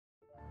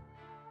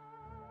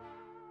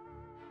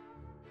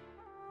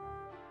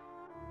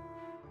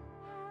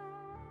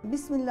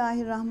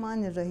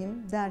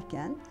Bismillahirrahmanirrahim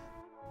derken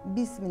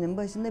Bisminin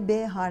başında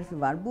B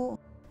harfi var. Bu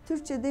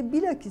Türkçe'de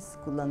bilakis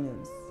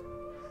kullanıyoruz.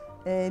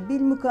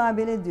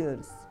 Bilmukabele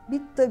diyoruz.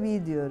 Bit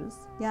tabii diyoruz.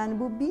 Yani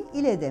bu bir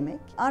ile demek.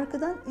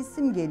 Arkadan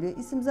isim geliyor.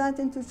 İsim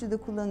zaten Türkçe'de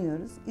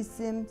kullanıyoruz.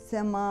 İsim,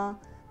 sema,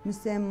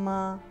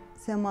 müsemma,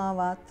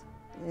 semavat,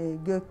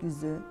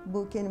 gökyüzü.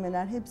 Bu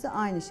kelimeler hepsi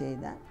aynı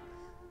şeyden.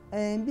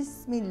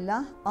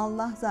 Bismillah,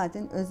 Allah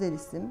zaten özel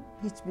isim.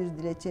 Hiçbir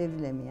dile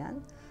çevrilemeyen.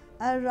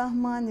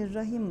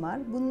 Er-Rahmanir-Rahim var.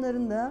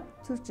 Bunların da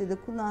Türkçe'de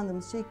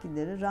kullandığımız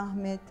şekilleri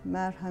rahmet,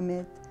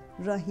 merhamet,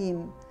 rahim,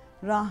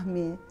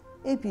 rahmi,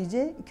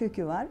 epeyce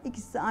kökü var.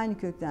 İkisi de aynı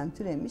kökten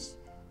türemiş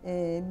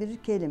bir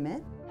kelime.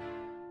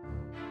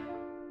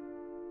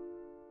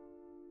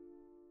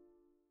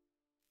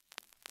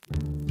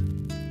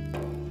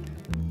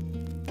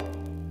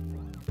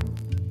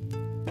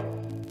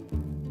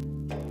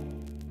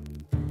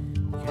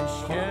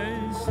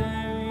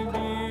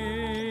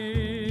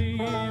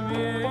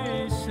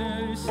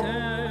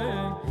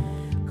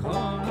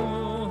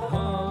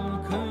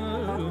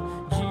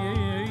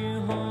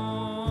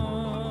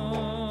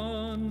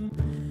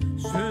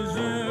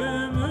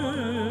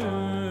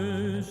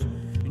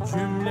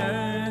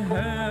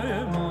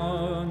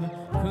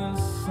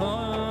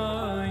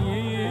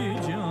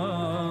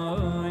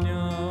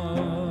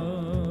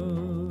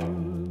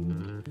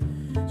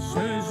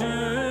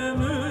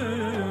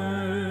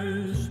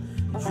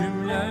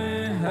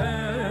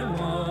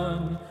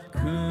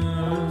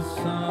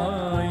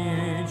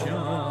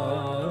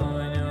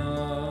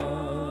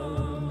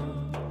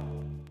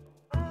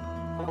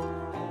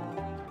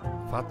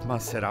 Fatma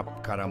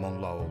Serap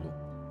Karamollaoğlu.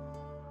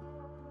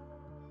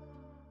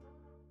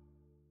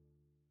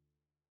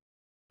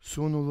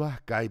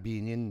 Sunullah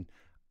Gaybi'nin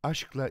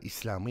aşkla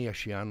İslam'ı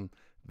yaşayan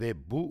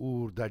ve bu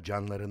uğurda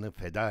canlarını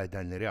feda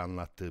edenleri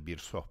anlattığı bir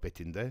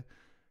sohbetinde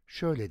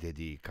şöyle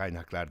dediği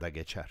kaynaklarda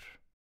geçer.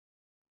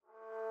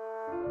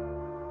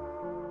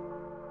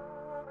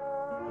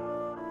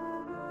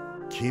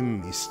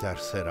 Kim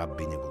isterse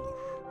Rabbini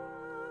bulur.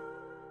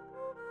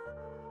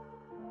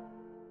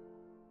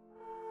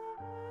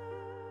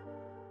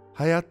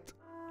 Hayat,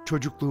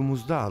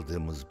 çocukluğumuzda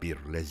aldığımız bir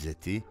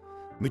lezzeti,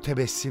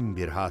 mütebessim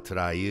bir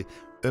hatırayı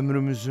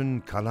ömrümüzün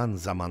kalan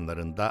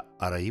zamanlarında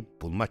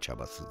arayıp bulma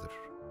çabasıdır.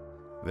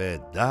 Ve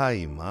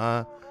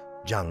daima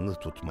canlı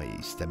tutmayı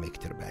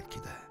istemektir belki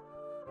de.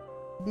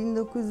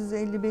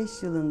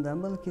 1955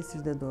 yılında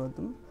Balıkesir'de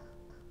doğdum.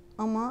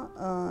 Ama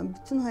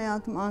bütün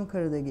hayatım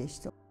Ankara'da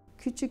geçti.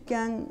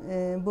 Küçükken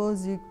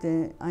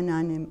Bozüyük'te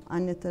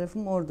anne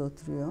tarafım orada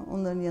oturuyor.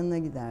 Onların yanına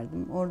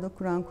giderdim. Orada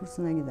Kur'an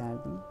kursuna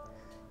giderdim.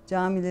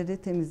 Camileri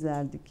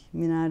temizlerdik,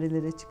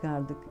 minarelere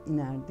çıkardık,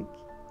 inerdik.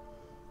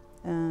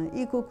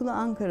 İlkokulu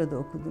Ankara'da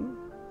okudum.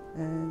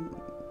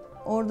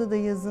 Orada da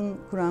yazın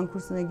Kur'an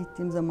kursuna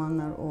gittiğim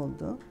zamanlar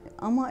oldu.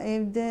 Ama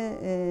evde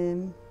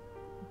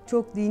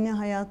çok dini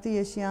hayatı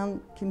yaşayan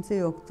kimse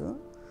yoktu.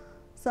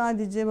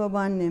 Sadece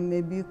babaannem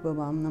ve büyük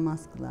babam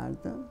namaz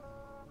kılardı.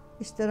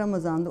 İşte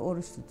Ramazan'da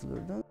oruç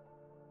tutulurdu.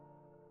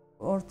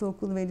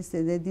 Ortaokul ve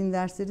lisede din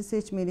dersleri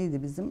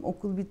seçmeliydi bizim.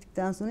 Okul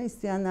bittikten sonra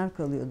isteyenler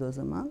kalıyordu o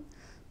zaman.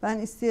 Ben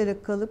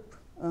isteyerek kalıp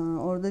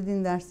orada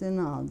din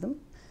derslerini aldım.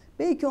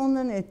 Belki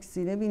onların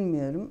etkisiyle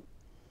bilmiyorum.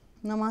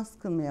 Namaz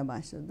kılmaya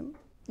başladım.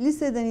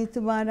 Liseden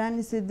itibaren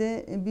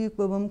büyük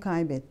babamı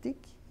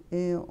kaybettik.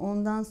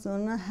 Ondan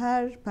sonra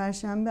her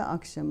perşembe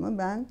akşamı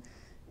ben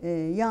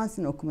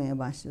Yasin okumaya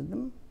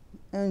başladım.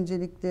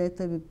 Öncelikle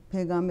tabii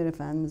Peygamber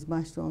Efendimiz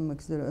başta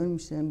olmak üzere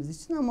ölmüşlerimiz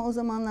için, ama o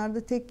zamanlarda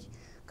tek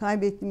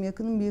kaybettiğim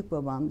yakınım büyük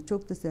babamdı.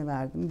 Çok da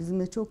severdim.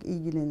 Bizimle çok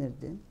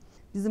ilgilenirdi.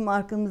 Bizim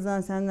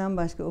arkamızdan senden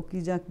başka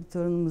okuyacak bir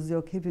torunumuz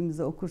yok.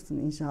 Hepimize okursun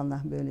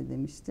inşallah böyle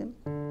demiştim.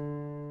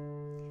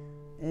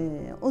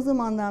 O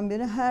zamandan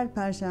beri her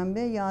perşembe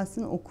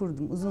Yasin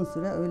okurdum. Uzun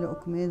süre öyle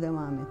okumaya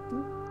devam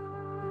ettim.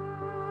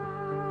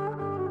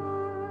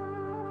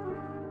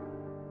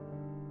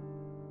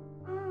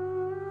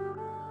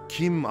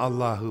 Kim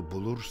Allah'ı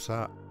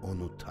bulursa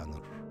onu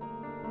tanır.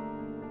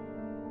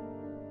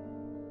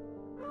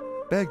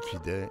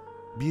 Belki de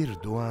bir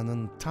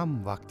duanın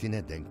tam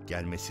vaktine denk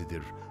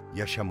gelmesidir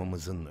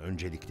yaşamımızın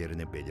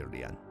önceliklerini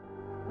belirleyen.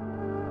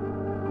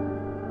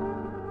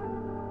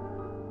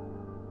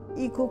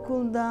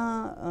 İlkokulda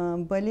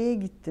baleye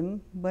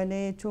gittim.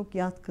 Baleye çok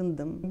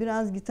yatkındım.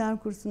 Biraz gitar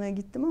kursuna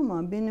gittim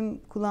ama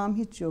benim kulağım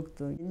hiç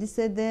yoktu.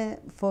 Lisede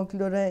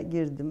folklora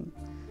girdim.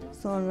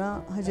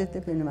 Sonra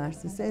Hacettepe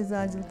Üniversitesi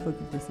Eczacılık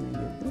Fakültesine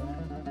girdim.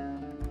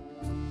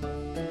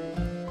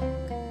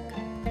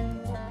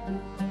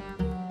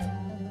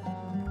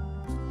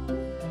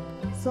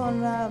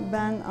 Sonra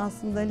ben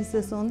aslında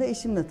lise sonunda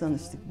eşimle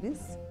tanıştık biz.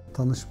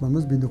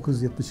 Tanışmamız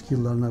 1972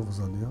 yıllarına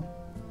uzanıyor.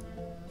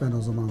 Ben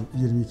o zaman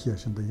 22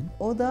 yaşındayım.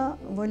 O da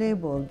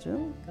voleybolcu.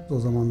 O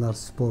zamanlar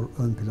spor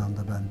ön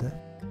planda bende.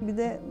 Bir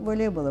de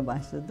voleybola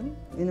başladım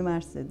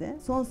üniversitede.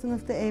 Son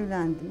sınıfta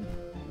evlendim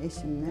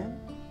eşimle.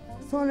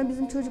 Sonra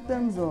bizim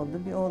çocuklarımız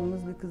oldu. Bir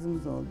oğlumuz, bir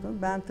kızımız oldu.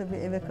 Ben tabii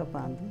eve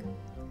kapandım.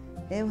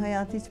 Ev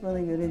hayatı hiç bana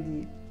göre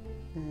değil.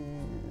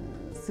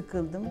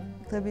 sıkıldım.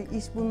 Tabii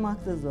iş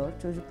bulmak da zor,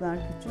 çocuklar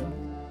küçük.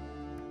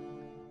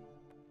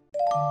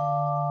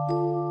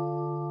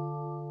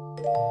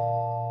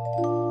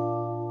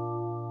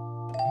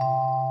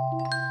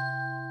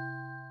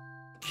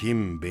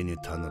 Kim beni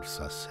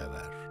tanırsa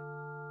sever.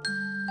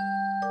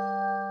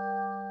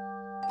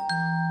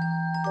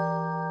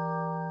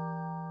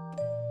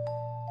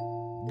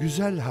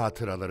 Güzel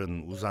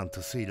hatıraların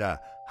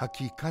uzantısıyla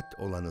hakikat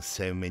olanı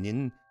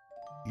sevmenin,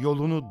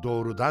 yolunu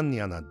doğrudan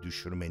yana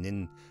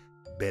düşürmenin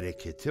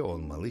bereketi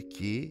olmalı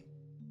ki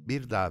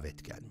bir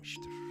davet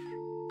gelmiştir.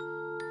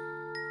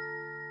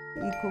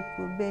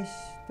 İlkokul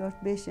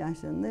 4-5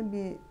 yaşlarında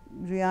bir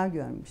rüya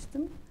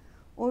görmüştüm.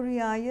 O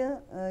rüyayı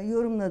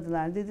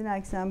yorumladılar.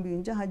 Dediler ki sen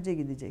büyüyünce hacca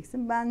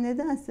gideceksin. Ben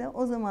nedense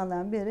o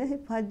zamandan beri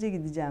hep hacca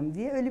gideceğim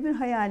diye öyle bir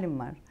hayalim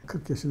var.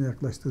 40 yaşına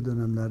yaklaştığı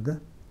dönemlerde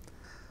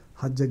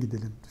hacca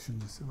gidelim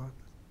düşüncesi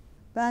vardı.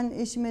 Ben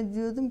eşime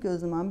diyordum ki o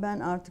zaman ben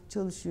artık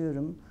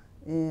çalışıyorum.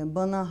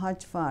 Bana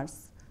hac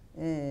farz.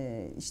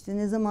 İşte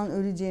ne zaman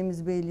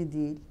öleceğimiz belli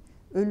değil.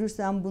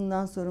 Ölürsem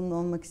bundan sorumlu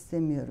olmak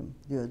istemiyorum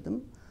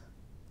diyordum.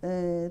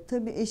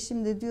 Tabii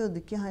eşim de diyordu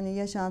ki hani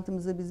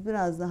yaşantımıza biz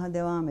biraz daha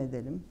devam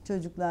edelim.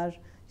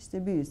 Çocuklar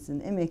işte büyüsün,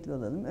 emekli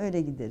olalım,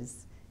 öyle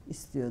gideriz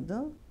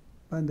istiyordu.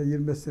 Ben de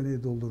 25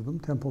 seneyi doldurdum,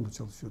 tempolu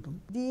çalışıyordum.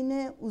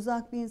 Dine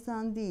uzak bir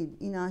insan değil,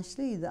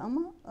 inançlıydı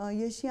ama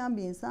yaşayan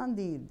bir insan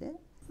değildi.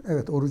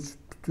 Evet, oruç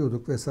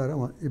tutuyorduk vesaire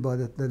ama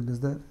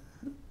ibadetlerimizde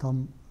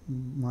tam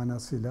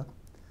manasıyla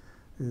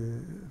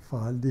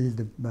faal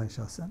değildim ben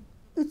şahsen.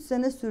 3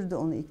 sene sürdü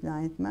onu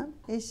ikna etmem.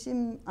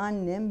 Eşim,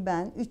 annem,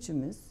 ben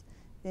üçümüz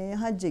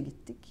hacca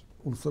gittik.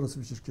 Uluslararası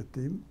bir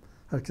şirketteyim.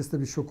 Herkes de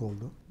bir şok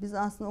oldu. Biz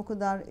aslında o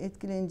kadar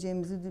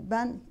etkileneceğimizi,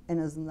 ben en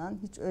azından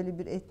hiç öyle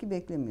bir etki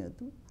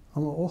beklemiyordum.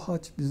 Ama o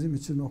hac bizim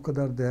için o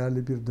kadar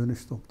değerli bir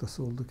dönüş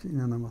noktası oldu ki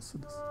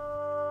inanamazsınız.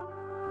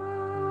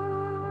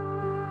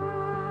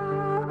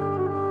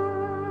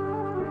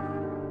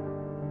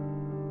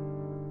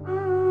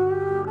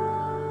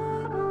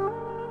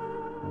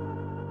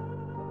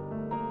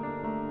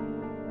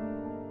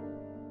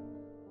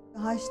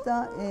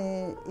 Haçta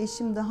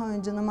eşim daha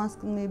önce namaz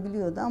kılmayı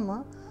biliyordu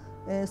ama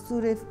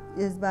sure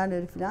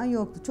ezberleri falan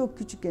yoktu. Çok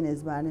küçükken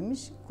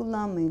ezberlemiş.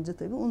 Kullanmayınca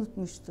tabii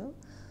unutmuştu.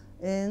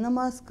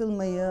 Namaz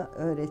kılmayı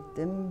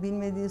öğrettim.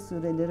 Bilmediği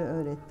sureleri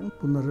öğrettim.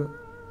 Bunları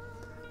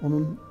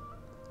onun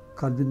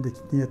kalbindeki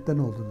niyetten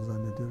olduğunu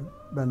zannediyorum.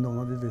 Ben de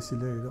ona bir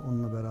vesileyle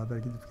onunla beraber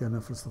gidip gelme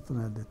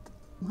fırsatını elde ettim.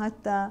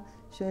 Hatta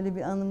şöyle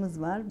bir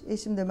anımız var.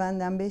 Eşim de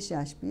benden 5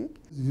 yaş büyük.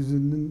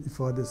 Yüzünün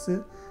ifadesi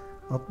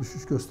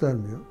 63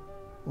 göstermiyor.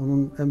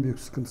 Onun en büyük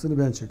sıkıntısını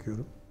ben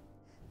çekiyorum.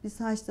 Biz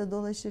haçta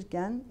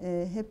dolaşırken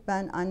hep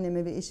ben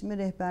anneme ve eşime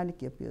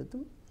rehberlik yapıyordum.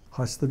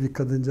 Haçta bir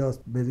kadıncağız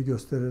beni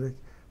göstererek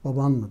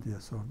baban mı diye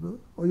sordu.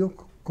 O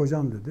yok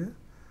kocam dedi.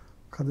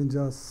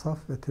 Kadıncağız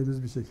saf ve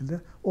temiz bir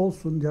şekilde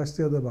olsun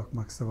yaşlıya da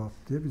bakmak sevap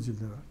diye bir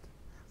cümle verdi.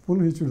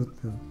 Bunu hiç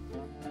unutmuyorum.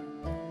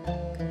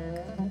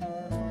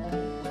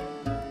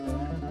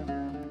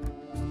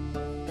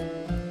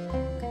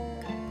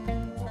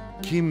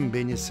 Kim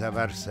beni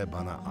severse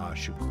bana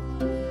aşık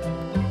olur.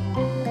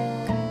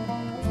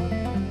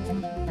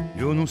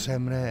 Yunus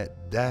Emre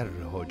der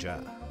hoca,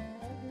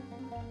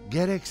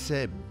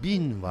 gerekse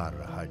 1000 var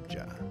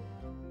hacca,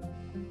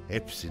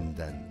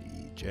 hepsinden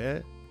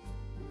iyice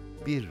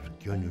bir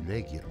gönüle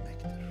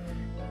girmektir.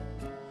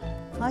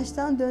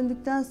 Haçtan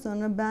döndükten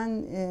sonra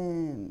ben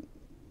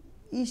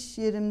iş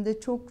yerimde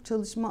çok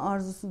çalışma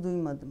arzusu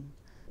duymadım.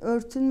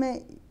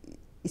 Örtünme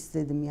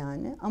istedim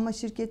yani ama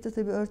şirkette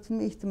tabii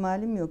örtünme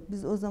ihtimalim yok.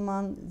 Biz o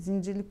zaman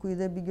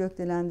Zincirlikuyu'da bir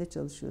gökdelende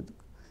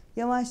çalışıyorduk.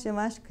 Yavaş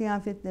yavaş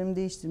kıyafetlerimi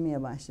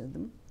değiştirmeye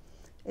başladım.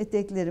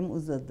 Eteklerim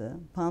uzadı,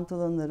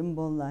 pantolonlarım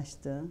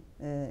bollaştı,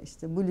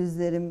 işte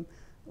bluzlarım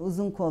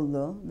uzun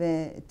kollu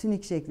ve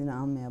tünik şeklini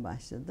almaya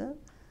başladı.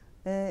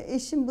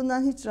 Eşim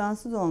bundan hiç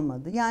rahatsız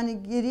olmadı.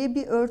 Yani geriye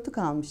bir örtü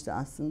kalmıştı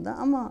aslında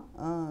ama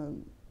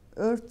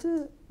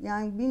örtü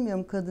yani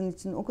bilmiyorum kadın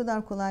için o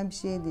kadar kolay bir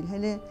şey değil.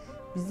 Hele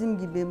bizim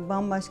gibi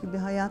bambaşka bir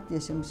hayat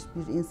yaşamış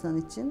bir insan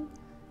için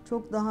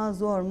çok daha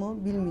zor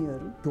mu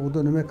bilmiyorum. O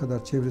döneme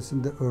kadar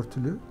çevresinde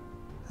örtülü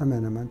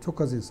hemen hemen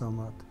çok az insan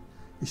vardı.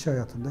 İş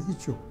hayatında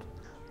hiç yoktu.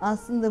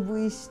 Aslında bu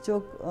iş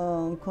çok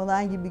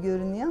kolay gibi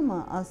görünüyor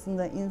ama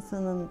aslında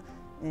insanın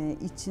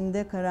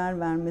içinde karar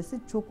vermesi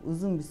çok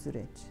uzun bir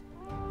süreç.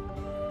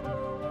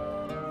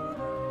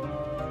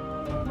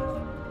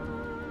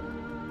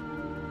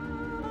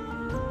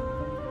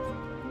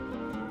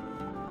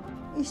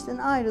 İşten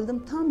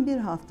ayrıldım tam bir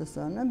hafta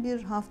sonra.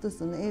 Bir hafta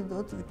sonu evde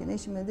otururken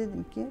eşime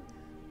dedim ki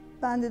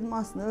ben dedim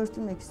aslında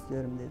örtünmek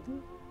istiyorum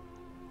dedim.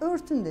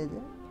 Örtün dedi.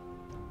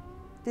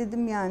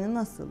 Dedim yani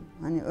nasıl?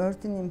 Hani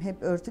örtüneyim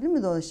hep örtülü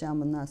mü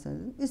dolaşacağım bundan sonra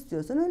dedim.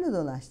 İstiyorsan öyle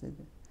dolaş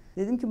dedi.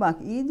 Dedim ki bak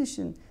iyi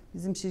düşün.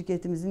 Bizim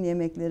şirketimizin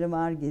yemekleri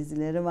var,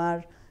 gezileri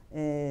var.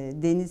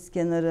 Deniz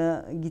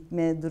kenarı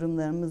gitme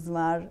durumlarımız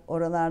var.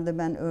 Oralarda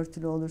ben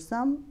örtülü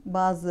olursam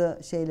bazı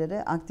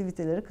şeylere,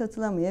 aktivitelere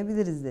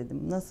katılamayabiliriz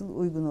dedim. Nasıl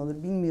uygun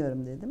olur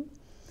bilmiyorum dedim.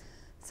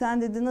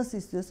 Sen dedi nasıl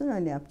istiyorsan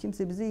öyle yap.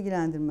 Kimse bizi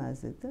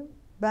ilgilendirmez dedi.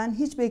 Ben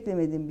hiç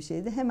beklemediğim bir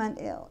şeydi. Hemen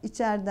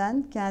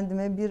içeriden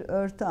kendime bir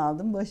örtü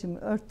aldım. Başımı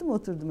örttüm,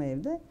 oturdum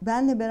evde.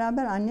 Benle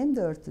beraber annem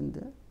de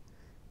örtündü.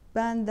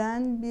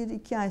 Benden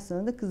 1-2 ay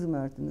sonra da kızım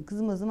örtündü.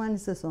 Kızım o zaman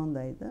lise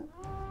sondaydı.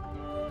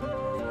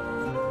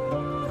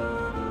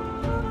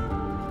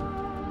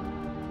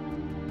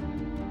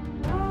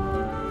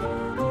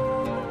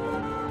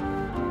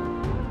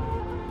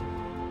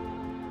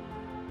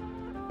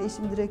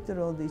 Eşim direktör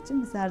olduğu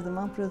için biz her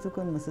zaman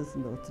protokol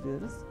masasında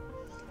oturuyoruz.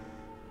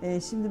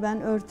 Şimdi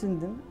ben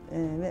örtündüm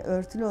ve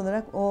örtülü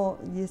olarak o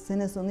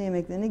sene sonu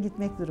yemeklerine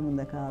gitmek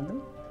durumunda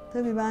kaldım.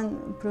 Tabii ben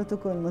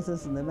protokol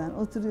masasında ben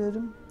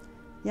oturuyorum.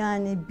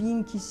 Yani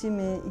 1000 kişi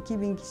mi,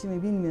 2000 kişi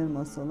mi bilmiyorum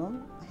o salon.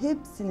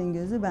 Hepsinin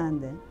gözü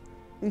bende.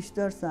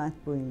 3-4 saat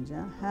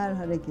boyunca her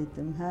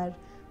hareketim, her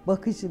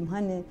bakışım,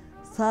 hani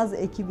saz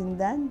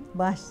ekibinden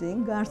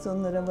başlayın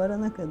garsonlara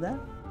varana kadar.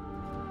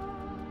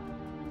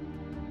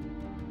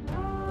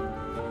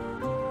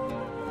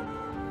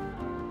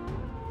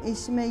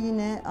 Eşime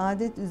yine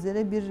adet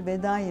üzere bir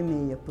veda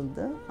yemeği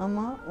yapıldı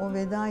ama o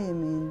veda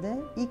yemeğinde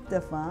ilk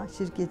defa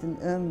şirketin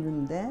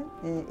ömründe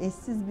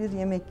eşsiz bir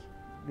yemek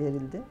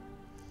verildi.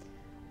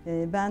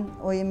 Ben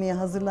o yemeğe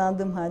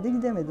hazırlandığım halde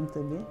gidemedim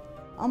tabii.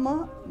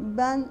 Ama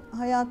ben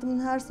hayatımın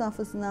her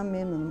safhasından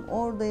memnunum.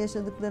 Orada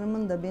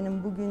yaşadıklarımın da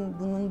benim bugün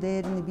bunun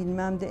değerini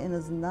bilmemde en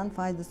azından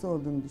faydası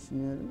olduğunu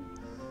düşünüyorum.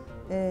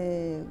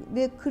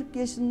 Ve 40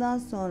 yaşından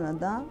sonra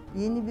da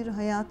yeni bir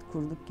hayat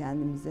kurduk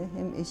kendimize.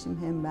 Hem eşim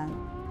hem ben.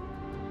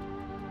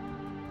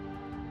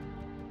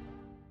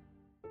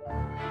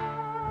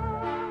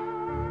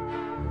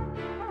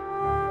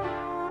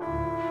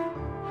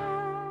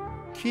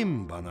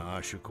 Kim bana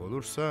aşık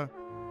olursa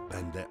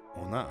ben de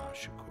ona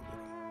aşık olurum.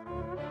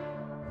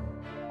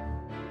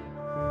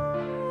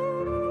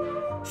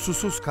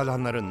 Susuz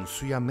kalanların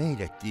suya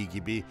meylettiği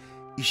gibi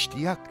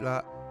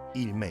iştiyakla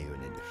ilme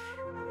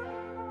yönelir.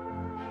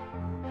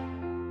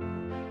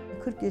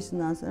 40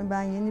 yaşından sonra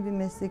ben yeni bir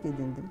meslek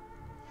edindim.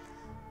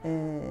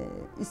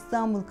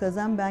 İstanbul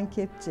kazan, ben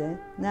kepçe.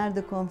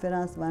 Nerede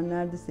konferans var,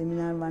 nerede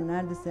seminer var,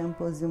 nerede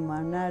sempozyum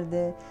var,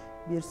 nerede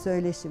bir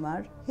söyleşi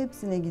var.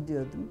 Hepsine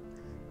gidiyordum.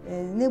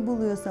 Ne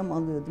buluyorsam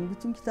alıyordum.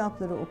 Bütün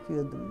kitapları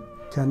okuyordum.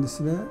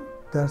 Kendisine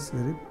ders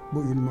verip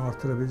bu ilmi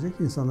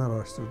artırabilecek insanlar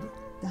araştırdı.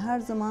 Her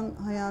zaman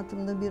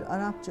hayatımda bir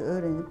Arapça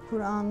öğrenip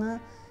Kur'an'ı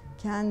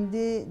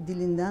kendi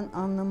dilinden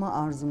anlama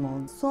arzum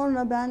oldu.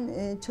 Sonra ben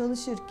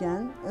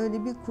çalışırken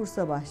öyle bir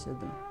kursa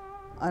başladım.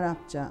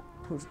 Arapça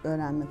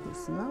öğrenme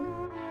kursuna.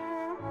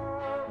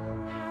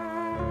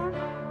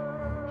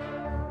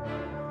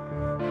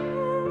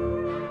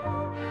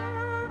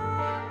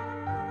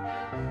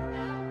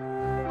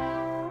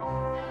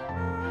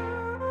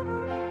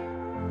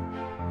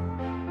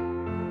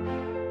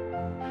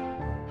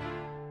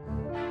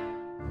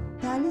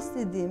 Terlis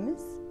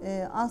dediğimiz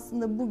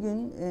aslında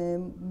bugün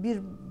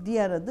bir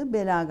diğer adı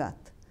belagat.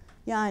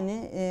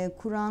 Yani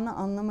Kur'an'ı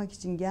anlamak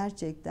için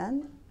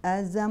gerçekten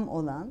elzem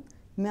olan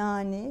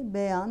meani,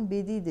 beyan,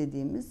 bedi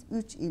dediğimiz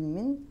 3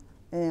 ilmin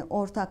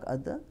ortak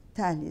adı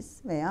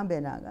terlis veya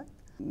belagat.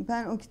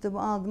 Ben o kitabı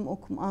aldım,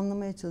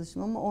 anlamaya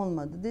çalıştım ama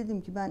olmadı.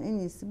 Dedim ki ben en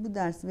iyisi bu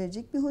dersi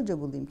verecek bir hoca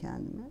bulayım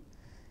kendime.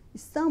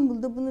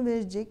 İstanbul'da bunu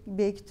verecek,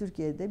 belki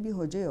Türkiye'de bir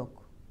hoca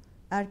yok.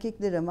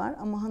 Erkeklere var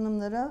ama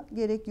hanımlara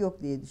gerek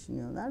yok diye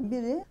düşünüyorlar.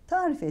 Biri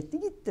tarif etti,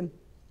 gittim.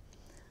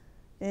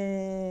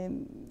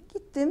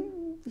 Gittim,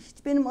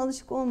 hiç benim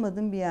alışık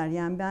olmadığım bir yer.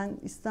 Yani ben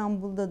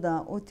İstanbul'da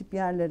da o tip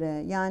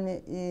yerlere,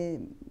 yani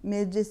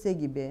medrese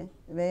gibi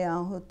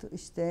veyahut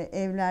işte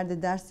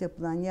evlerde ders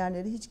yapılan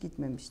yerlere hiç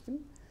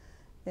gitmemiştim.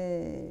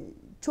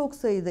 Çok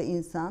sayıda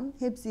insan,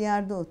 hepsi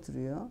yerde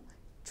oturuyor.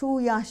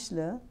 Çoğu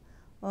yaşlı.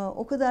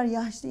 O kadar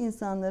yaşlı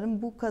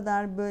insanların bu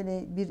kadar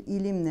böyle bir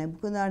ilimle,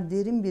 bu kadar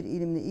derin bir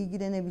ilimle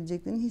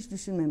ilgilenebileceklerini hiç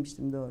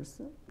düşünmemiştim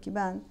doğrusu. Ki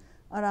ben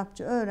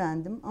Arapça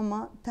öğrendim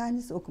ama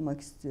terlis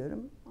okumak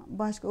istiyorum.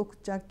 Başka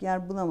okutacak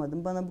yer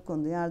bulamadım. Bana bu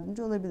konuda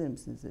yardımcı olabilir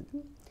misiniz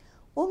dedim.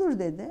 Olur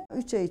dedi.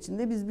 3 ay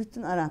içinde biz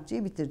bütün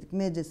Arapçayı bitirdik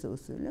medrese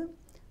usulü.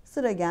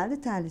 Sıra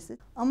geldi terlisi.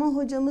 Ama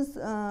hocamız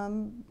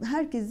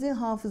herkesi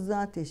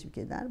hafızlığa teşvik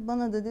eder.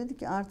 Bana da dedi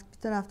ki artık bir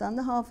taraftan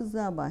da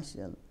hafızlığa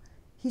başlayalım.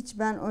 Hiç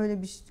ben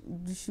öyle bir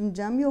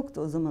düşüncem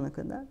yoktu o zamana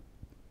kadar.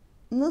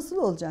 Nasıl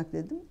olacak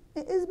dedim.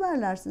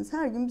 Ezberlersiniz.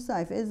 Her gün bir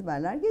sayfa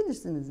ezberler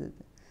gelirsiniz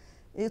dedi.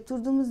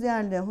 Oturduğumuz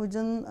yerle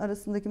hocanın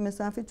arasındaki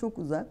mesafe çok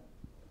uzak.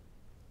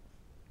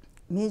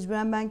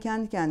 Mecburen ben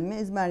kendi kendime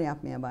ezber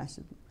yapmaya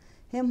başladım.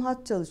 Hem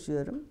hat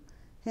çalışıyorum,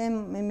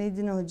 hem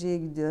Medine Hoca'ya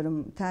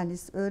gidiyorum,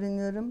 terlis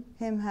öğreniyorum.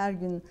 Hem her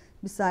gün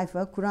bir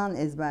sayfa Kur'an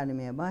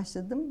ezberlemeye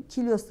başladım.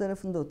 Kilyos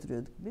tarafında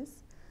oturuyorduk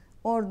biz.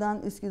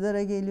 Oradan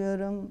Üsküdar'a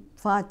geliyorum,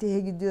 Fatih'e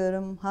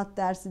gidiyorum. Hat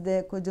dersi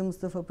de Koca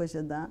Mustafa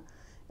Paşa'da.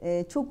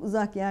 Çok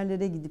uzak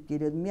yerlere gidip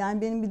geliyordum.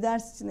 Yani benim bir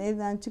ders için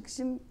evden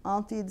çıkışım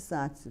 6-7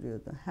 saat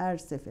sürüyordu her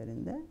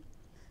seferinde.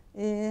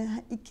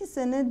 2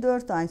 sene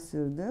 4 ay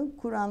sürdü.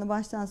 Kur'an'ı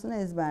baştan sona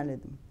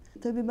ezberledim.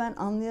 Tabii ben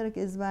anlayarak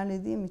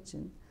ezberlediğim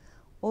için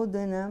o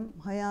dönem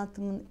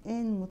hayatımın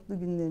en mutlu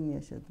günlerini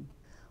yaşadım.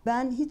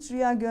 Ben hiç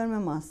rüya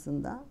görmem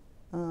aslında.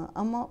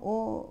 Ama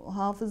o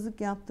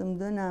hafızlık yaptığım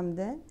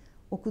dönemde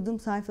okuduğum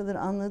sayfaları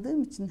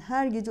anladığım için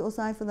her gece o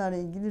sayfalarla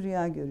ilgili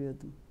rüya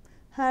görüyordum.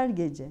 Her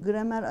gece.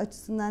 Gramer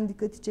açısından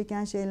dikkati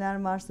çeken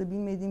şeyler varsa,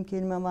 bilmediğim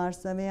kelime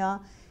varsa veya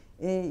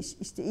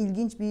işte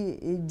ilginç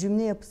bir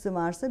cümle yapısı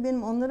varsa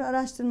benim onları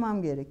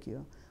araştırmam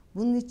gerekiyor.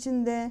 Bunun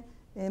için de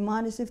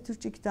maalesef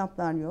Türkçe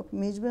kitaplar yok.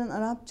 Mecburen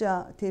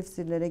Arapça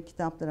tefsirlere,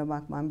 kitaplara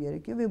bakmam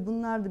gerekiyor ve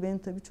bunlar da benim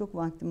tabii çok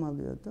vaktimi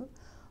alıyordu.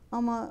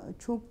 Ama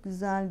çok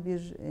güzel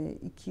bir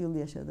 2 yıl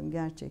yaşadım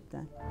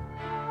gerçekten.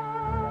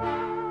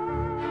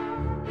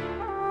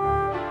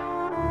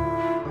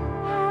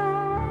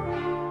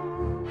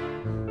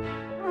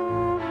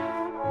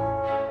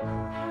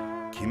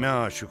 Kime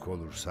aşık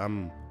olursam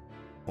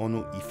onu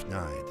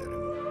ifna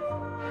ederim.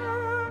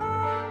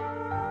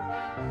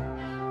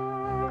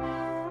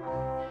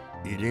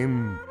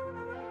 İlim,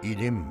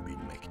 ilim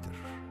bilmektir.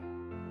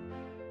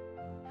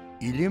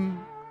 İlim,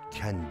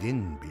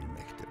 kendin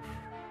bilmektir.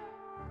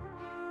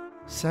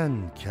 Sen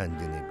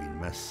kendini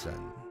bilmezsen,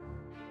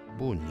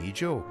 bu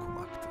nice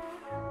okumaktır.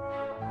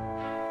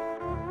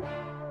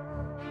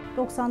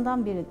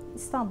 90'dan beri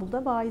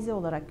İstanbul'da vaize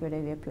olarak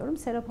görev yapıyorum.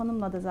 Serap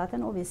Hanım'la da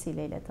zaten o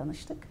vesileyle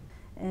tanıştık.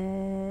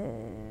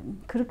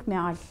 Kırık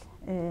meal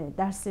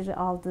dersleri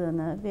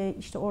aldığını ve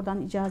işte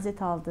oradan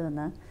icazet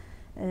aldığını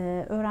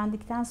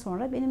öğrendikten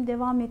sonra benim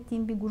devam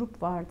ettiğim bir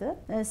grup vardı.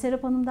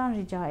 Serap Hanım'dan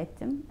rica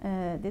ettim.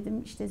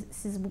 Dedim işte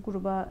siz bu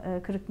gruba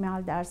kırık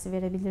meal dersi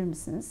verebilir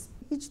misiniz?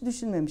 Hiç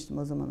düşünmemiştim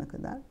o zamana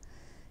kadar.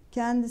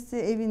 Kendisi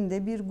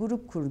evinde bir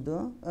grup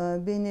kurdu.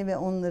 Beni ve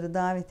onları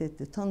davet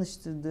etti,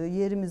 tanıştırdı,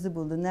 yerimizi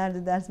buldu,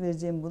 nerede ders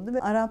vereceğimi buldu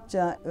ve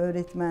Arapça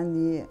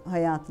öğretmenliği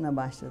hayatına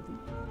başladım.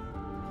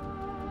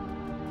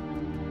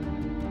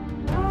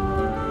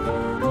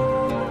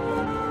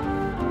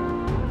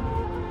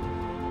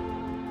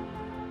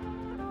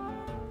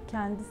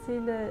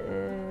 Kendisiyle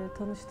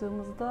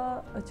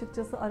tanıştığımızda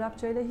açıkçası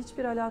Arapça ile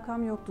hiçbir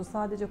alakam yoktu.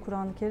 Sadece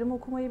Kur'an-ı Kerim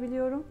okumayı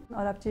biliyorum.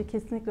 Arapçayı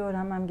kesinlikle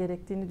öğrenmem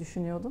gerektiğini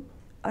düşünüyordum.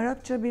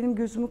 Arapça benim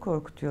gözümü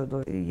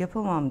korkutuyordu.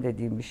 Yapamam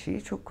dediğim bir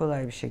şeyi çok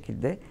kolay bir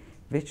şekilde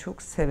ve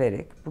çok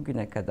severek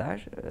bugüne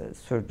kadar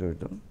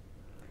sürdürdüm.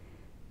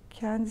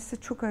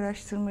 Kendisi çok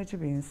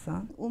araştırmacı bir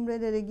insan.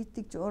 Umrelere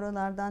gittikçe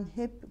oralardan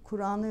hep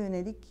Kur'an'a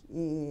yönelik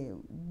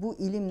bu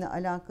ilimle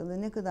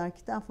alakalı ne kadar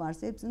kitap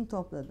varsa hepsini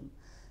topladım.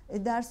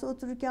 Derse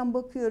otururken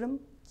bakıyorum,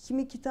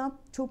 kimi kitap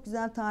çok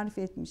güzel tarif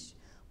etmiş.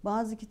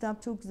 Bazı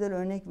kitap çok güzel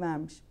örnek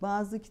vermiş.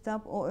 Bazı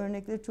kitap o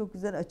örnekleri çok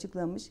güzel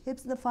açıklamış.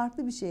 Hepsinde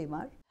farklı bir şey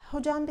var.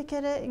 Hocam bir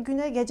kere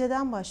güne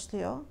geceden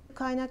başlıyor.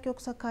 Kaynak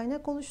yoksa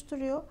kaynak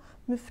oluşturuyor.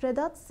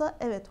 Müfredatsa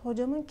evet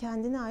hocamın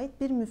kendine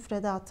ait bir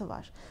müfredatı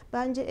var.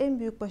 Bence en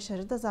büyük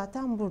başarı da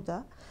zaten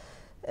burada.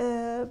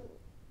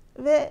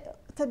 Ve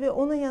tabii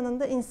onun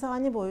yanında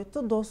insani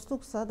boyutu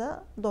dostluksa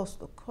da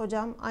dostluk.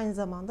 Hocam aynı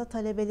zamanda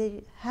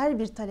her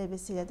bir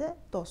talebesiyle de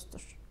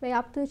dosttur. Ve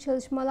yaptığı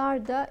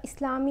çalışmalarda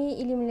İslami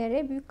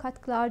ilimlere büyük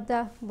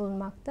katkılarda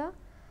bulunmakta.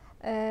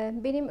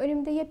 Benim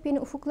önümde yepyeni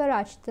ufuklar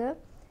açtı.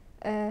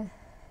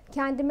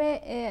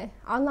 Kendime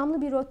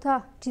anlamlı bir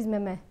rota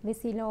çizmeme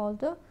vesile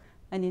oldu.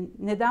 Hani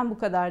neden bu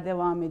kadar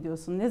devam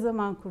ediyorsun, ne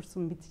zaman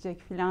kursun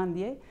bitecek falan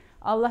diye.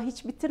 Allah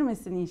hiç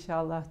bitirmesin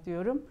inşallah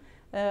diyorum.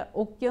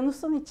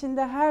 Okyanusun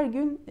içinde her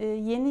gün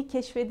yeni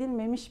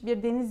keşfedilmemiş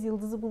bir deniz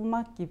yıldızı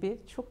bulmak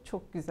gibi çok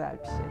çok güzel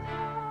bir şey.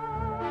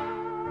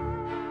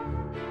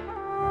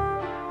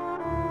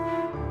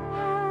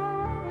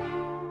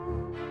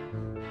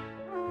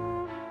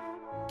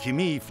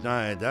 Kimi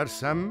ifna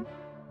edersem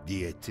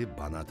diyeti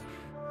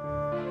banadır.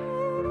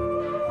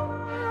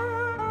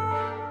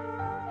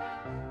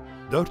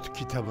 4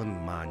 kitabın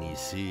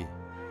manisi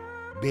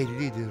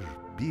bellidir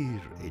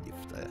bir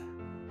elifte.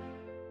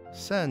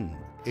 Sen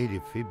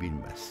elifi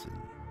bilmezsin.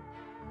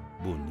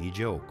 Bu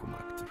nice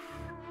okumaktır.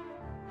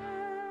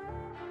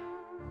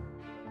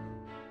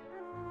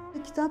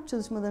 Kitap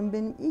çalışmalarım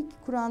benim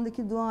ilk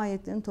Kur'an'daki dua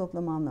ayetlerini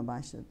toplamamla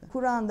başladı.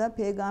 Kur'an'da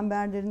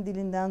peygamberlerin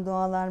dilinden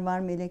dualar var,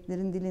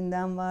 meleklerin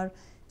dilinden var,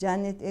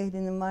 cennet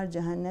ehlinin var,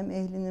 cehennem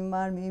ehlinin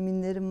var,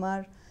 müminlerin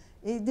var.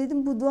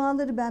 Dedim bu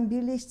duaları ben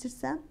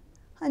birleştirsem,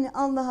 hani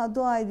Allah'a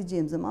dua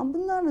edeceğim zaman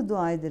bunlarla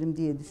dua ederim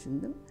diye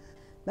düşündüm.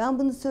 Ben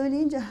bunu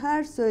söyleyince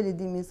her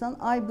söylediğim insan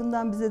ay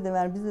bundan bize de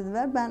ver, bize de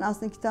ver. Ben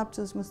aslında kitap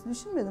çalışması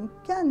düşünmedim.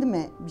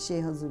 Kendime bir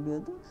şey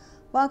hazırlıyordum.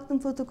 Baktım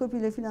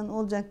fotokopiyle falan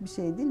olacak bir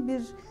şey değil.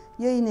 Bir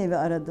yayın evi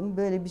aradım.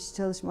 Böyle bir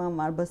çalışmam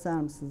var,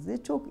 basar mısınız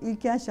diye. Çok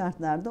ilkel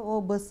şartlarda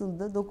o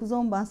basıldı.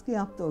 9-10 baskı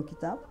yaptı o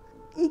kitap.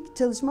 İlk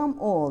çalışmam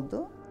o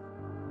oldu.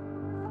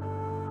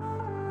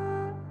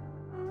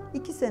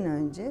 2 sene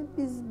önce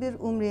biz bir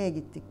umreye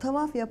gittik.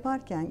 Tavaf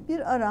yaparken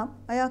bir Arap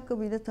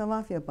ayakkabıyla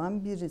tavaf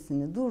yapan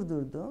birisini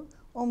durdurdu.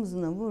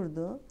 Omzuna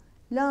vurdu.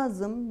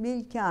 Lazım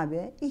bil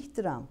Kabe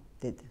ihtiram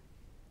dedi.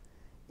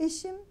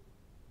 Eşim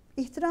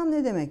ihtiram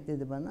ne demek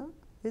dedi bana.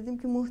 Dedim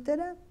ki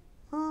muhterem.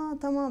 Ha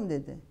tamam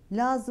dedi.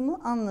 Lazımı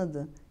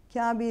anladı.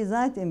 Kabe'yi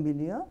zaten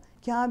biliyor.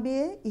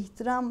 Kabe'ye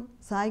ihtiram,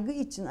 saygı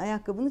için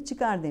ayakkabını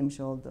çıkar demiş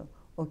oldu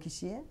o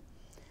kişiye.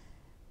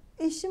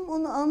 Eşim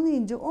onu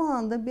anlayınca o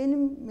anda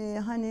benim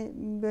hani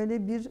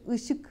böyle bir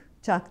ışık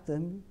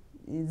çaktım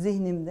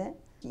zihnimde.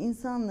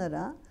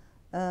 İnsanlara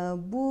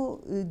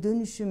bu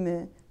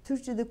dönüşümü,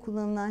 Türkçe'de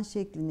kullanılan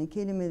şeklini,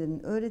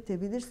 kelimelerini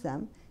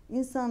öğretebilirsem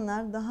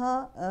insanlar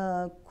daha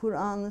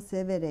Kur'an'ı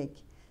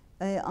severek,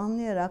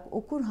 anlayarak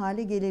okur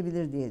hale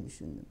gelebilir diye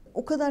düşündüm.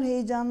 O kadar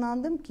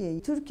heyecanlandım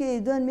ki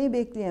Türkiye'ye dönmeyi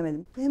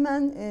bekleyemedim.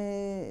 Hemen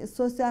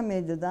sosyal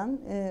medyadan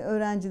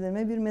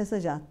öğrencilerime bir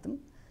mesaj attım.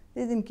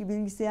 Dedim ki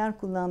bilgisayar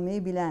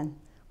kullanmayı bilen,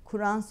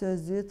 Kur'an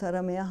sözlüğü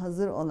taramaya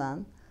hazır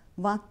olan,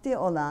 vakti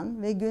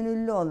olan ve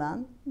gönüllü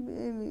olan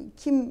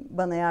kim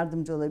bana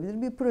yardımcı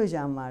olabilir? Bir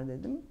projem var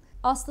dedim.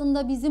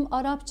 Aslında bizim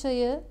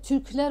Arapçayı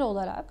Türkler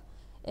olarak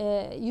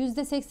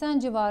 %80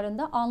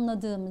 civarında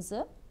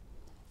anladığımızı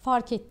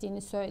fark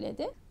ettiğini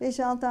söyledi.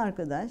 5-6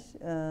 arkadaş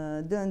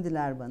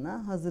döndüler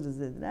bana, hazırız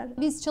dediler.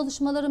 Biz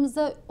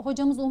çalışmalarımıza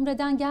hocamız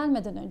Umre'den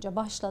gelmeden önce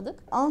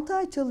başladık. 6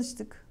 ay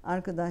çalıştık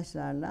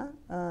arkadaşlarla.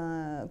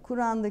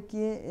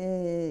 Kur'an'daki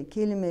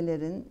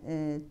kelimelerin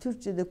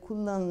Türkçe'de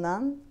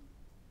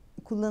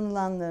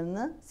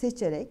kullanılanlarını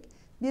seçerek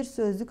bir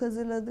sözlük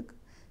hazırladık.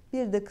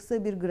 Bir de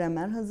kısa bir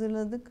gramer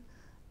hazırladık.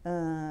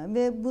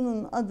 Ve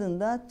bunun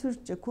adında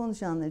Türkçe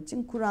konuşanlar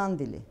için Kur'an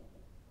dili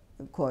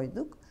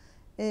koyduk.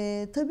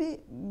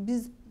 Tabii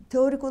biz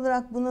teorik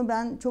olarak bunu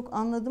ben çok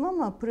anladım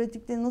ama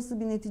pratikte nasıl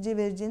bir netice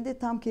vereceğini de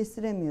tam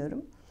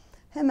kestiremiyorum.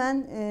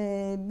 Hemen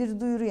bir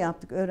duyuru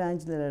yaptık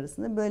öğrenciler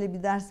arasında. Böyle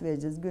bir ders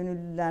vereceğiz,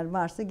 gönüllüler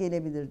varsa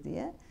gelebilir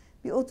diye.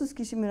 Bir 30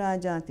 kişi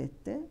müracaat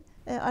etti.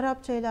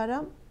 Arapça ile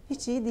aram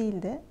hiç iyi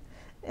değildi.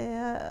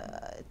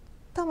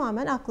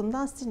 Tamamen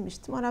aklımdan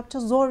silmiştim. Arapça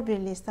zor bir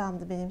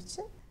lisandı benim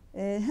için.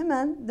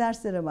 Hemen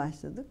derslere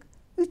başladık.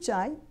 3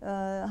 ay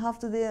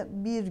haftada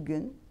bir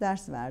gün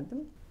ders verdim.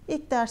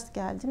 İlk ders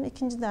geldim,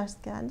 ikinci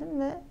ders geldim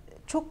ve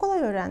çok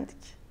kolay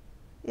öğrendik.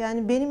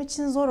 Yani benim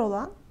için zor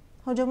olan,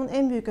 hocamın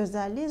en büyük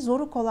özelliği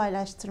zoru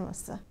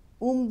kolaylaştırması.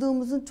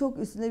 Umduğumuzun çok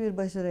üstünde bir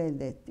başarı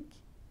elde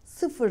ettik.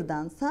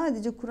 Sıfırdan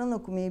sadece Kur'an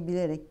okumayı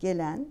bilerek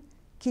gelen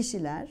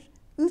kişiler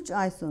 3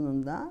 ay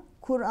sonunda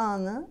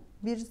Kur'an'ı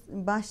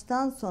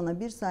baştan sona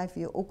bir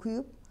sayfayı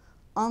okuyup,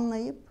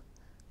 anlayıp,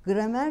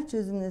 gramer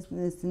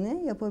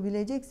çözümlemesini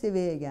yapabilecek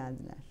seviyeye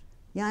geldiler.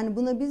 Yani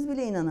buna biz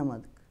bile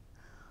inanamadık.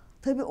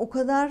 Tabii o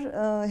kadar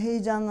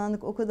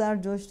heyecanlandık, o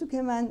kadar coştuk.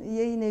 Hemen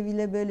yayın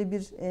eviyle böyle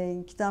bir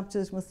kitap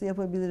çalışması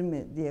yapabilir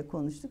mi diye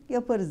konuştuk.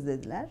 Yaparız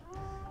dediler.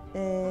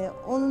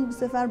 Onun bu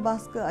sefer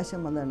baskı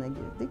aşamalarına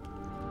girdik.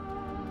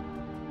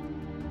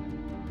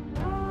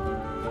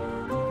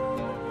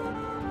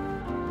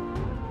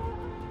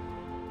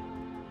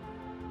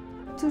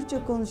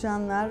 Türkçe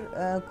konuşanlar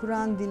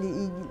Kur'an dili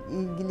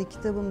ilgili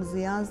kitabımızı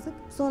yazdık.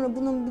 Sonra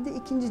bunun bir de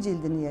ikinci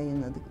cildini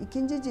yayınladık.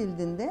 İkinci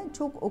cildinde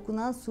çok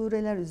okunan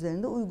sureler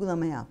üzerinde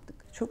uygulama yaptık.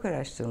 Çok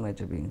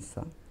araştırmacı bir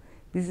insan.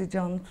 Bizi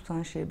canlı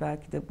tutan şey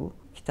belki de bu.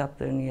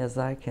 Kitaplarını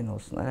yazarken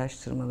olsun,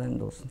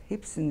 araştırmalarında olsun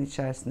hepsinin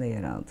içerisinde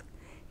yer aldık.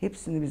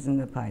 Hepsini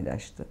bizimle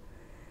paylaştı.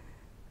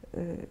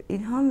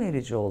 İlham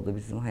verici oldu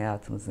bizim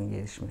hayatımızın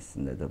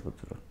gelişmesinde de bu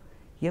durum.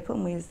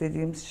 Yapamayız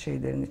dediğimiz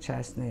şeylerin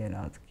içerisine yer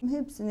aldık.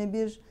 Hepsini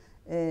bir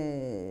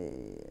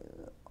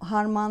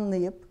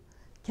harmanlayıp,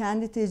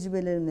 kendi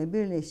tecrübelerimle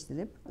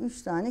birleştirip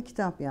 3 tane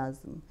kitap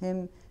yazdım.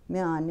 Hem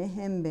meani,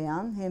 hem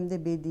beyan, hem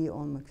de bedi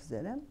olmak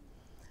üzere.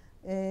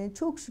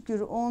 Çok şükür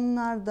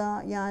onlar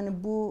da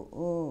yani bu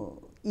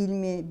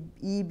ilmi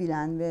iyi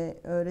bilen ve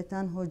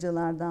öğreten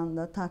hocalardan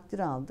da takdir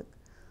aldık.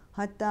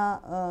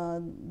 Hatta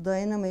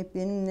dayanamayıp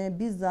benimle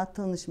bizzat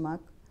tanışmak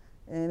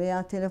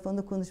veya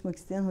telefonda konuşmak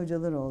isteyen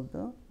hocalar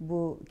oldu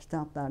bu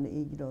kitaplarla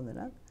ilgili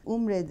olarak.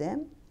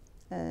 Umre'de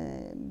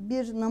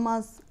bir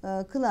namaz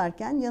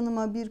kılarken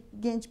yanıma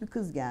genç bir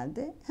kız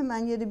geldi. Hemen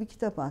yere bir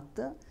kitap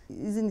attı.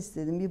 İzin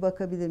istedim, bir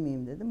bakabilir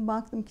miyim dedim.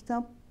 Baktım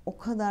kitap o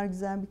kadar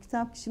güzel bir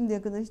kitap ki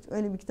şimdiye kadar hiç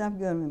öyle bir kitap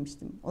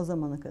görmemiştim o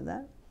zamana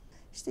kadar.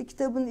 İşte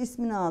kitabın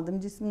ismini aldım,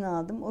 cismini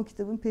aldım. O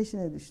kitabın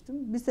peşine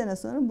düştüm. Bir sene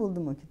sonra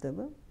buldum o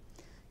kitabı.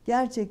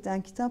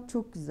 Gerçekten kitap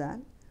çok güzel.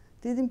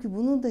 Dedim ki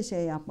bunu da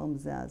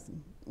yapmamız lazım.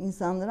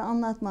 İnsanlara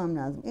anlatmam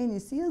lazım. En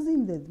iyisi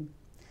yazayım dedim.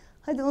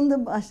 Hadi onu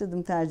da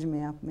başladım tercüme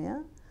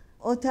yapmaya.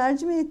 O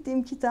tercüme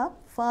ettiğim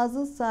kitap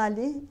Fazıl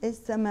Salih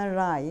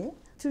Es-Semerrai.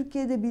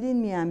 Türkiye'de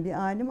bilinmeyen bir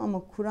alim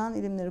ama Kur'an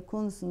ilimleri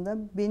konusunda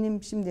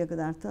benim şimdiye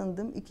kadar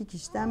tanıdığım 2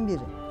 kişiden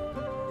biri.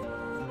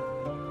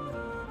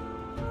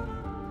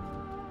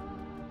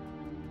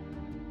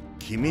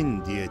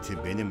 Kimin diyeti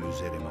benim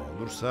üzerime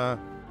olursa,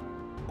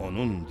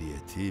 onun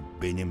diyeti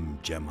benim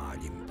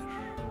cemalimdir.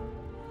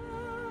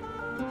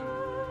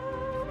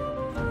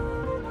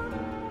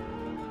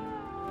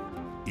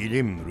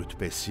 İlim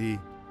rütbesi,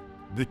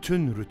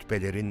 bütün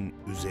rütbelerin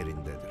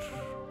üzerindedir.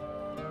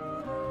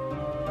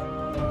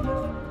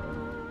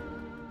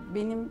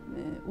 Benim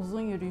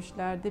uzun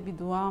yürüyüşlerde bir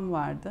duam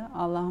vardı.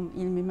 Allah'ım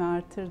ilmimi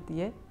artır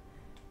diye.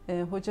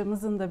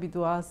 Hocamızın da bir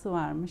duası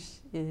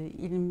varmış.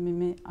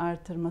 İlmimi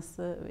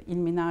artırması,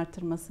 ilmini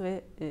artırması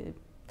ve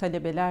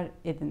talebeler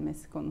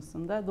edinmesi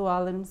konusunda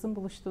dualarımızın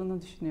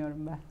buluştuğunu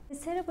düşünüyorum ben.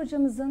 Serap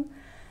hocamızın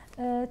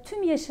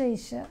tüm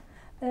yaşayışı,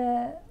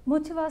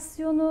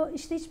 motivasyonu,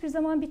 işte hiçbir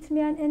zaman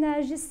bitmeyen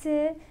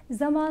enerjisi,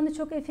 zamanı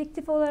çok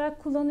efektif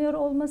olarak kullanıyor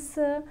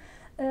olması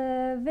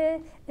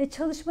ve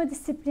çalışma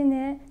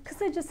disiplini,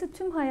 kısacası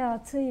tüm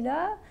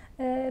hayatıyla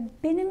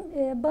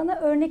bana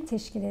örnek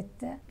teşkil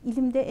etti.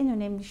 İlimde en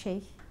önemli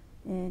şey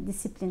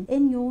disiplin.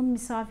 En yoğun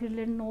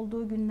misafirlerin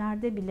olduğu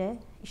günlerde bile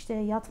işte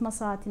yatma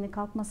saatini,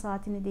 kalkma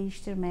saatini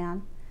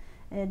değiştirmeyen,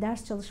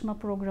 ders çalışma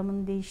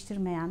programını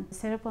değiştirmeyen,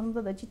 Serap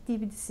Hanım'da da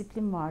ciddi bir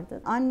disiplin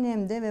vardı.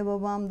 Annemde ve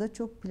babamda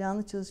çok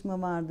planlı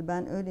çalışma vardı.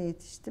 Ben öyle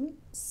yetiştim.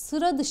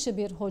 Sıra dışı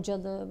bir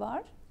hocalığı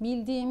var.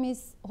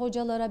 Bildiğimiz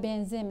hocalara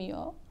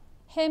benzemiyor.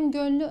 Hem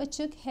gönlü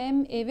açık,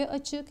 hem evi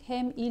açık,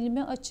 hem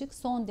ilmi açık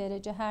son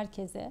derece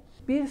herkese.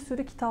 Bir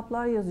sürü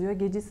kitaplar yazıyor,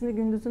 gecesini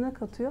gündüzüne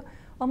katıyor.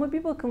 Ama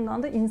bir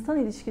bakımdan da insan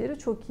ilişkileri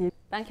çok iyi.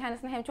 Ben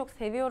kendisini hem çok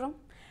seviyorum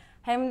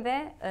hem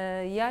de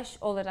yaş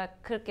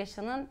olarak 40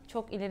 yaşının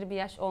çok ileri bir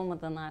yaş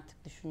olmadığını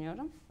artık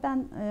düşünüyorum.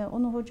 Ben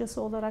onu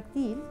hocası olarak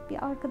değil,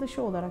 bir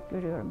arkadaşı olarak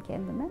görüyorum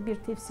kendimi. Bir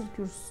tefsir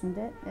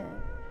kürsüsünde,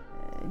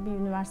 bir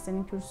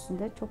üniversitenin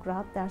kürsüsünde çok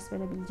rahat ders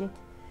verebilecek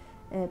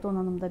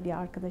donanımda bir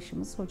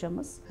arkadaşımız,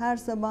 hocamız. Her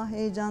sabah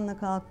heyecanla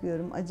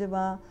kalkıyorum.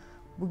 Acaba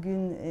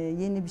bugün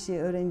yeni bir şey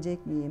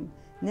öğrenecek miyim?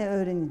 Ne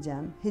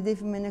öğreneceğim?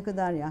 Hedefime ne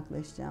kadar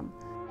yaklaşacağım?